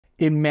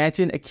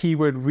Imagine a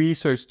keyword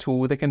research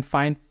tool that can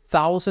find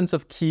thousands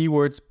of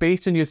keywords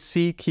based on your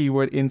seed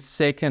keyword in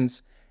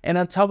seconds. And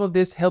on top of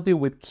this, help you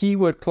with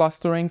keyword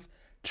clusterings,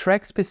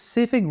 track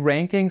specific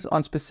rankings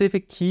on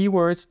specific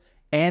keywords,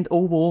 and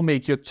overall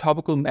make your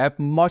topical map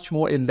much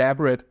more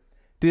elaborate.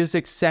 This is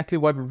exactly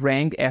what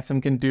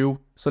RankAtom can do.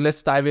 So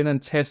let's dive in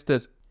and test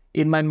it.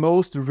 In my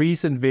most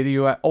recent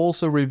video, I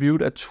also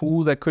reviewed a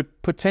tool that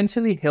could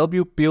potentially help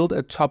you build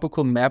a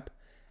topical map.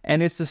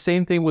 And it's the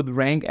same thing with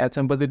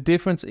RankAtom, but the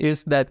difference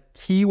is that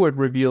Keyword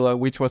Revealer,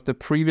 which was the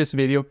previous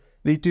video,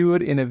 they do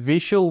it in a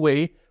visual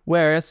way,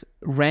 whereas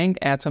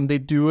RankAtom, they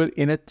do it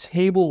in a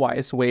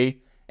table-wise way.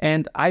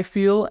 And I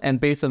feel, and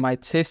based on my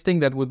testing,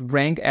 that with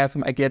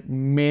RankAtom, I get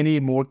many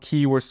more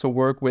keywords to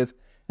work with.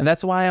 And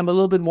that's why I'm a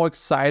little bit more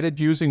excited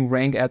using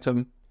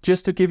RankAtom.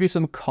 Just to give you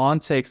some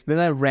context, then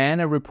I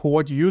ran a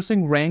report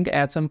using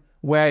RankAtom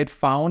where it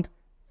found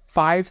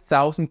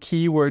 5,000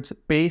 keywords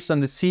based on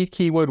the seed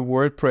keyword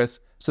WordPress.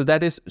 So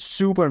that is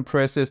super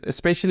impressive,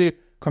 especially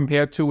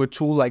compared to a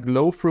tool like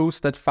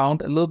Lowfruits that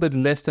found a little bit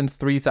less than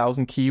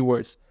 3,000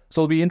 keywords.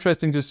 So it'll be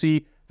interesting to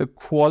see the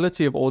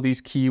quality of all these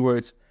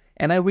keywords.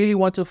 And I really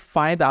want to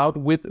find out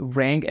with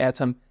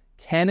RankAtom,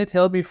 can it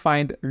help me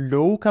find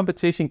low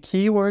competition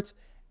keywords?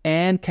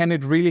 And can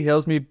it really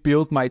help me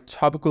build my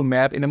topical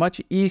map in a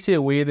much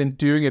easier way than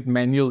doing it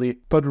manually?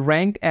 But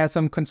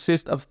RankAtom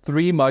consists of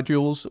 3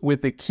 modules,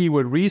 with the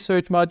keyword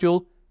research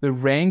module, the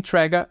rank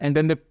tracker, and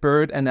then the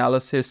bird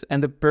analysis.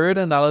 And the bird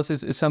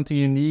analysis is something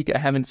unique I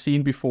haven't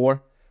seen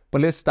before.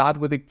 But let's start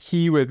with the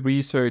keyword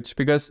research,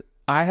 because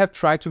I have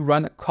tried to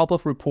run a couple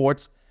of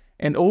reports,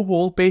 and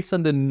overall, based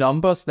on the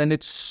numbers, then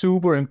it's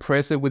super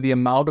impressive with the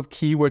amount of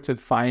keywords it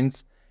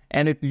finds.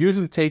 And it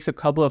usually takes a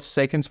couple of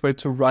seconds for it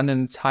to run an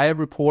entire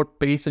report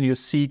based on your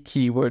seed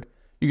keyword.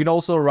 You can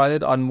also run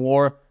it on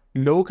more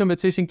low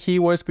competition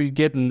keywords, but you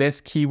get less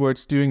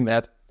keywords doing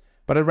that.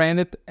 But I ran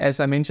it, as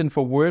I mentioned,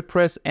 for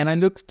WordPress, and I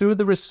looked through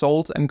the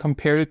results and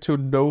compared it to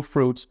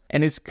Lowfruits.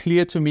 And it's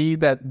clear to me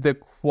that the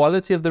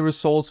quality of the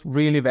results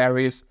really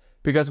varies,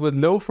 because with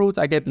Lowfruits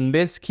I get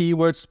less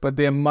keywords, but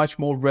they're much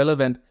more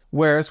relevant.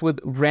 Whereas with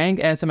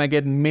RankAtom I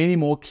get many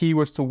more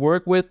keywords to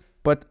work with,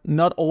 but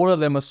not all of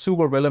them are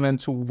super relevant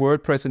to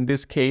WordPress in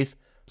this case.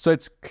 So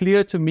it's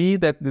clear to me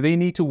that they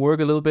need to work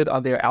a little bit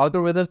on their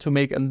algorithm to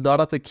make a lot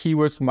of the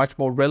keywords much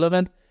more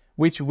relevant,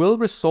 which will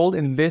result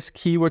in less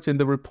keywords in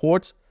the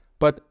reports.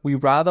 But we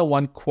rather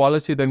want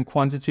quality than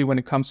quantity when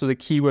it comes to the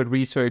keyword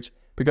research,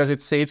 because it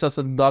saves us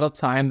a lot of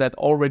time that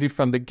already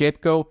from the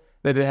get-go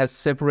that it has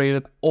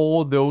separated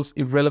all those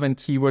irrelevant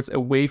keywords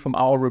away from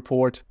our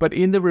report. But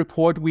in the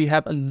report we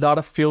have a lot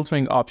of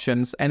filtering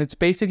options, and it's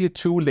basically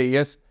 2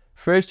 layers.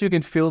 First, you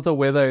can filter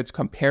whether it's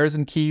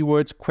comparison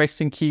keywords,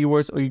 question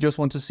keywords, or you just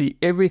want to see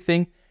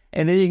everything.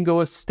 And then you can go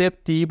a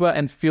step deeper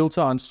and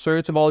filter on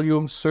search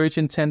volume, search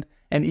intent,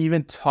 and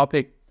even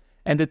topic.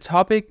 And the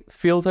topic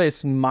filter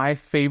is my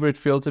favorite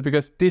filter,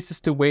 because this is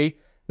the way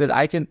that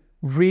I can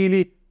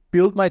really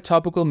build my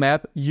topical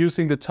map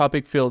using the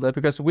topic filter.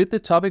 Because with the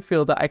topic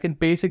filter, I can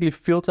basically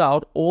filter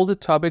out all the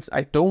topics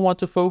I don't want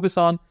to focus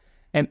on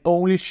and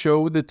only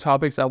show the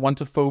topics I want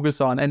to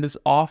focus on. And it's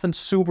often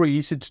super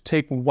easy to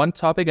take one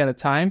topic at a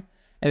time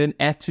and then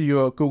add to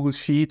your Google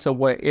Sheets or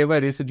wherever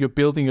it is that you're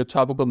building your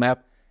topical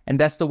map. And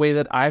that's the way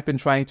that I've been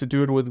trying to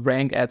do it with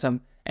RankAtom.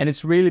 And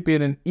it's really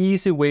been an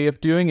easy way of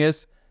doing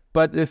this.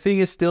 But the thing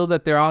is still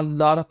that there are a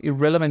lot of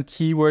irrelevant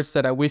keywords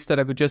that I wish that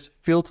I could just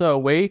filter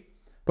away.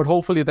 But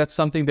hopefully that's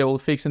something they will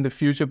fix in the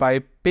future by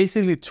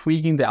basically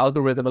tweaking the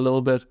algorithm a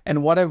little bit.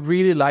 And what I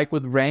really like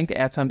with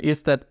RankAtom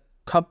is that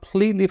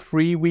completely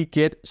free we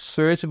get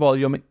search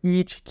volume in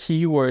each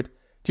keyword.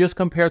 Just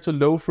compared to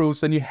Lowfruits,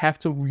 then you have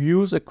to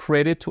use a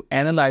credit to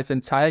analyze the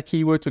entire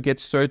keyword to get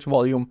search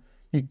volume.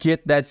 You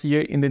get that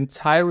here in the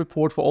entire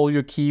report for all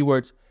your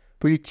keywords.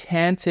 But you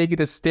can take it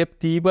a step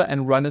deeper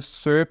and run a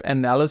SERP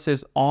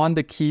analysis on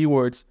the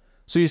keywords.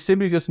 So you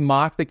simply just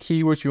mark the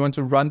keywords you want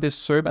to run this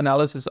SERP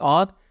analysis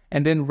on,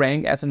 and then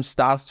RankAtom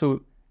starts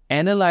to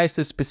analyze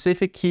the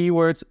specific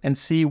keywords and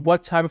see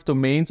what type of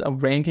domains are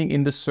ranking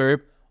in the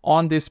SERP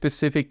on this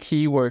specific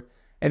keyword.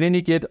 And then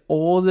you get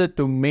all the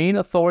domain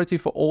authority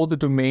for all the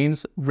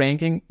domains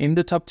ranking in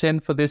the top 10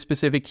 for this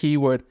specific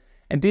keyword.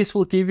 And this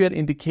will give you an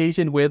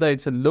indication whether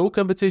it's a low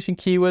competition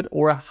keyword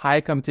or a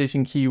high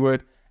competition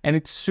keyword. And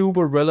it's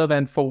super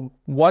relevant for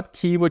what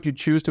keyword you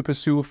choose to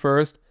pursue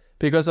first,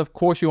 because of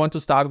course you want to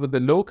start with the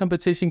low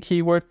competition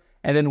keyword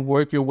and then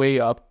work your way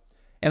up.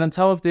 And on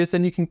top of this,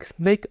 then you can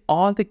click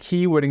on the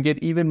keyword and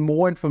get even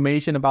more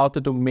information about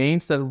the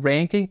domains that are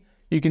ranking.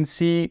 You can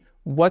see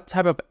what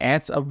type of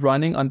ads are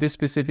running on this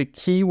specific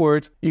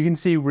keyword. You can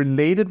see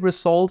related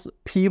results,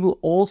 people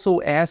also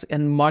ask,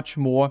 and much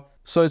more.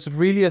 So it's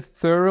really a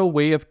thorough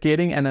way of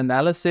getting an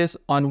analysis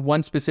on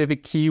one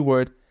specific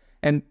keyword.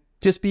 And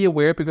just be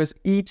aware, because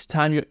each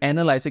time you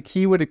analyze a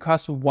keyword, it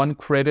costs 1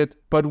 credit.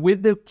 But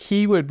with the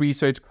keyword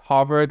research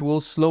covered, we'll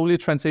slowly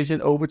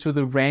transition over to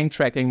the rank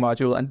tracking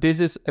module. And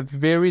this is a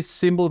very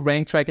simple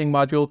rank tracking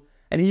module.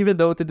 And even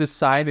though the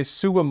design is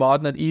super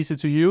modern and easy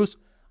to use,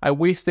 I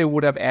wish they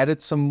would have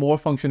added some more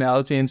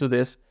functionality into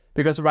this,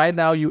 because right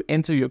now you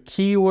enter your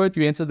keyword,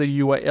 you enter the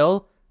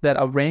URL that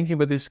are ranking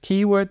with this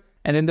keyword,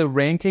 and then the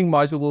ranking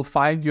module will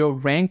find your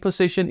rank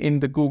position in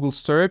the Google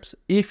SERPs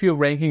if you're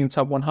ranking in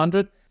top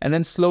 100, and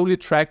then slowly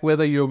track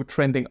whether you're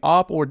trending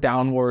up or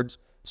downwards.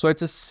 So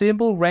it's a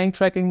simple rank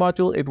tracking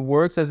module. It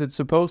works as it's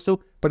supposed to,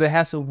 but it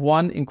has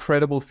one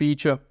incredible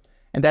feature,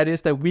 and that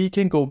is that we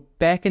can go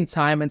back in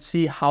time and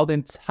see how the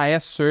entire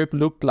SERP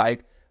looked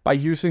like by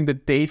using the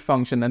date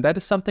function. And that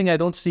is something I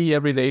don't see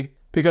every day,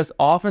 because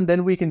often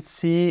then we can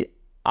see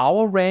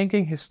our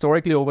ranking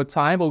historically over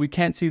time, but we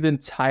can't see the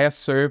entire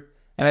SERP.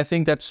 And I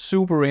think that's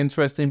super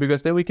interesting,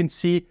 because then we can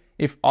see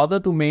if other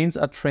domains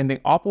are trending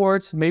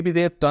upwards, maybe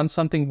they have done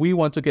something we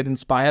want to get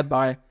inspired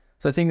by.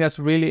 So I think that's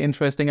really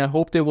interesting. I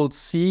hope they will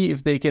see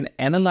if they can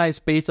analyze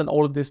based on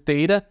all of this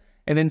data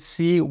and then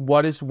see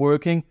what is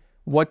working,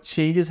 what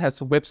changes has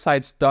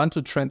websites done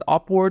to trend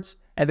upwards,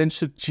 and then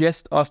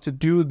suggest us to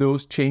do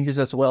those changes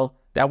as well.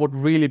 That would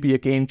really be a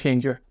game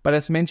changer. But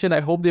as mentioned, I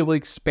hope they will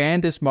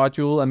expand this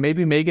module and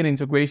maybe make an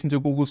integration to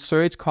Google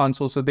Search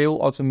Console, so they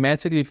will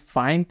automatically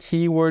find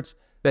keywords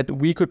that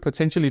we could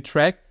potentially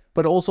track,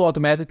 but also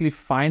automatically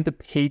find the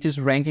pages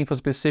ranking for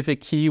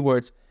specific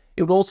keywords.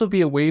 It would also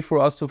be a way for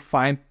us to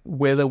find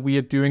whether we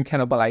are doing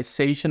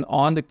cannibalization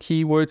on the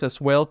keywords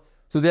as well.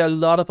 So there are a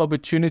lot of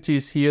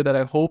opportunities here that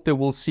I hope they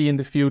will see in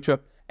the future.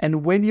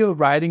 And when you're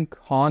writing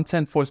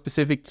content for a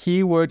specific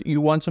keyword,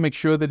 you want to make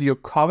sure that you're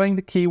covering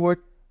the keyword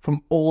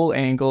from all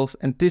angles.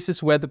 And this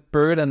is where the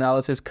bird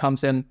analysis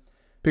comes in,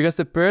 because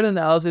the bird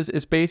analysis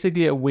is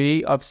basically a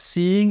way of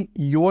seeing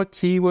your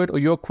keyword or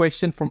your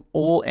question from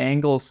all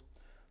angles.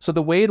 So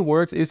the way it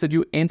works is that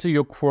you enter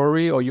your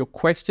query or your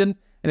question,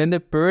 and then the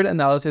bird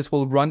analysis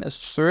will run a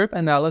SERP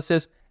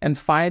analysis and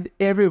find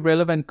every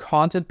relevant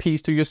content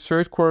piece to your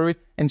search query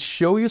and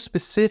show you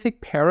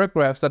specific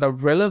paragraphs that are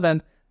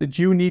relevant that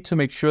you need to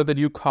make sure that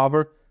you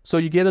cover. So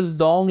you get a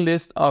long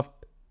list of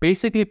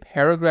basically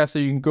paragraphs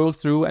that you can go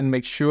through and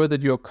make sure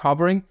that you're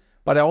covering.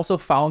 But I also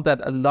found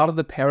that a lot of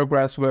the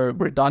paragraphs were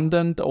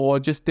redundant or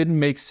just didn't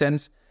make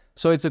sense.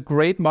 So it's a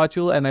great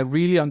module, and I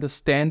really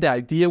understand the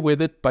idea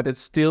with it, but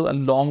it's still a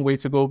long way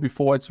to go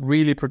before it's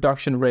really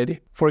production ready.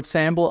 For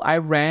example, I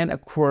ran a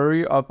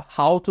query of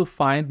how to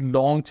find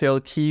long tail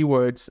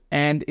keywords,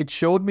 and it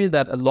showed me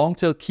that a long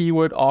tail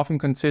keyword often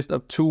consists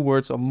of 2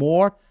 words or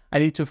more. I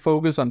need to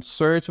focus on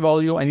search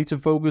volume. I need to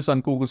focus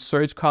on Google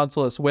Search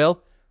Console as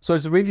well. So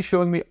it's really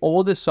showing me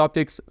all the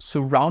subjects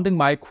surrounding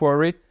my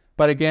query.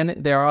 But again,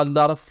 there are a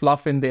lot of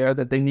fluff in there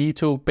that they need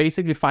to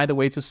basically find a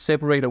way to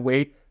separate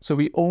away, so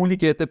we only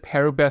get the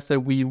paragraphs that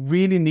we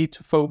really need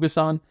to focus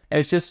on. And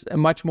it's just a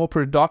much more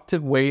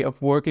productive way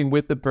of working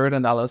with the bird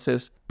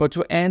analysis. But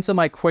to answer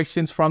my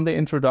questions from the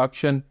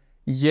introduction,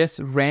 yes,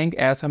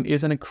 RankAtom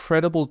is an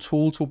incredible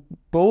tool to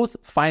both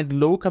find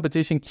low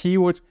competition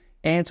keywords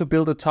and to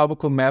build a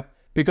topical map.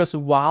 Because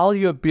while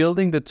you're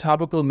building the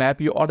topical map,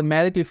 you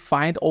automatically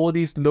find all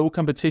these low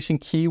competition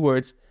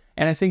keywords.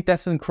 And I think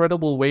that's an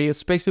incredible way,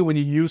 especially when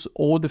you use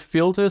all the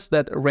filters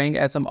that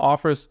RankAtom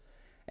offers.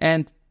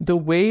 And the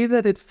way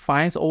that it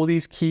finds all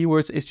these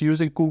keywords is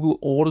using Google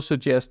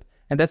Autosuggest.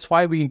 And that's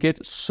why we can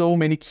get so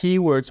many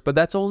keywords. But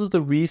that's also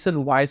the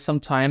reason why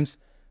sometimes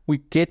we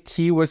get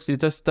keywords that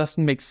just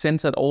doesn't make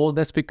sense at all.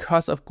 That's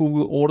because of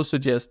Google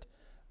Autosuggest.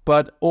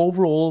 But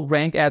overall,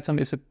 RankAtom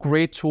is a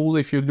great tool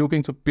if you're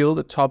looking to build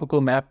a topical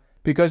map,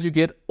 because you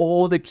get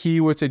all the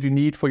keywords that you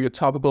need for your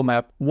topical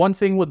map. One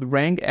thing with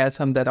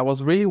RankAtom that I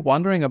was really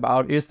wondering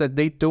about is that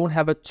they don't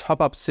have a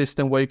top-up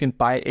system where you can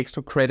buy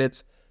extra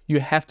credits.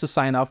 You have to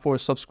sign up for a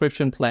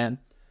subscription plan.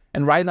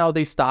 And right now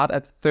they start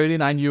at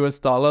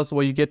 $39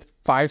 where you get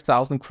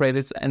 5,000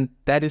 credits, and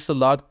that is a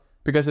lot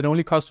because it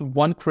only costs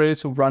 1 credit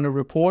to run a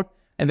report,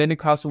 and then it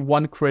costs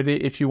 1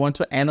 credit if you want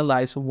to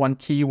analyze 1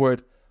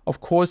 keyword. Of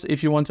course,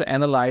 if you want to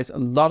analyze a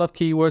lot of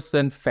keywords,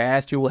 then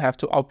fast you will have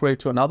to upgrade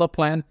to another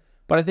plan.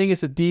 But I think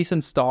it's a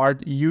decent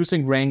start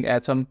using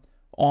RankAtom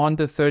on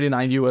the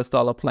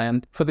 $39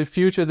 plan. For the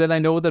future, then I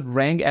know that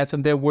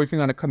RankAtom, they're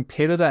working on a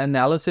competitor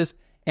analysis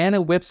and a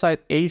website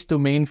age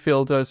domain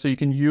filter, so you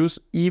can use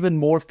even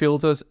more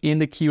filters in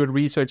the keyword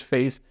research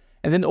phase.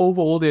 And then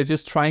overall, they're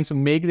just trying to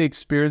make the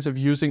experience of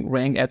using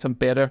RankAtom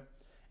better.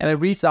 And I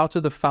reached out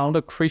to the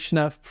founder,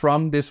 Krishna,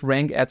 from this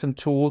RankAtom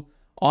tool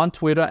on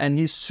Twitter, and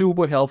he's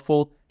super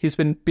helpful. He's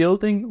been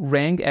building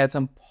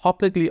RankAtom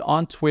publicly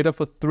on Twitter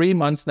for 3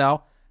 months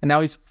now, and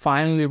now he's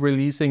finally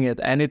releasing it,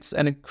 and it's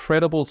an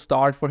incredible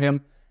start for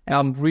him. And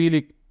I'm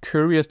really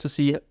curious to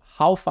see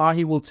how far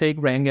he will take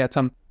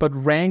RankAtom. But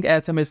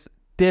RankAtom is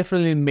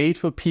definitely made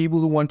for people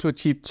who want to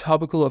achieve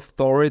topical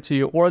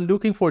authority or are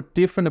looking for a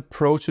different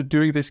approach to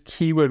doing this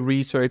keyword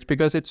research,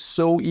 because it's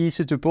so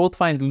easy to both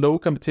find low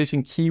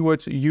competition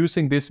keywords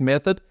using this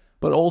method,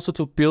 but also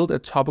to build a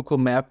topical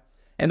map.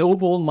 And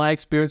overall, my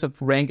experience of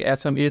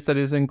RankAtom is that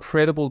it's an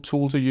incredible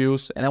tool to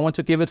use, and I want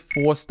to give it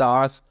 4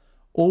 stars.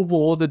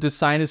 Overall, the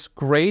design is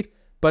great,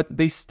 but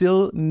they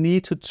still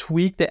need to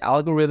tweak the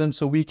algorithm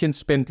so we can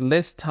spend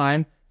less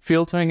time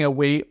filtering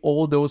away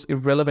all those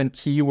irrelevant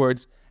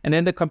keywords. And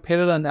then the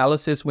competitor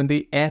analysis, when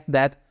they add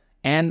that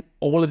and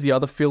all of the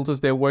other filters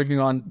they're working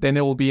on, then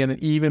it will be an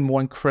even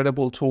more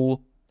incredible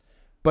tool.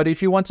 But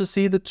if you want to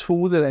see the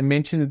tool that I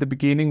mentioned at the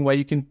beginning, where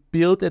you can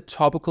build a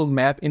topical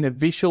map in a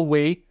visual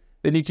way,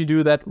 then you can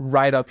do that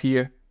right up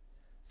here.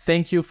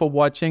 Thank you for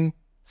watching.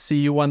 See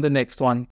you on the next one.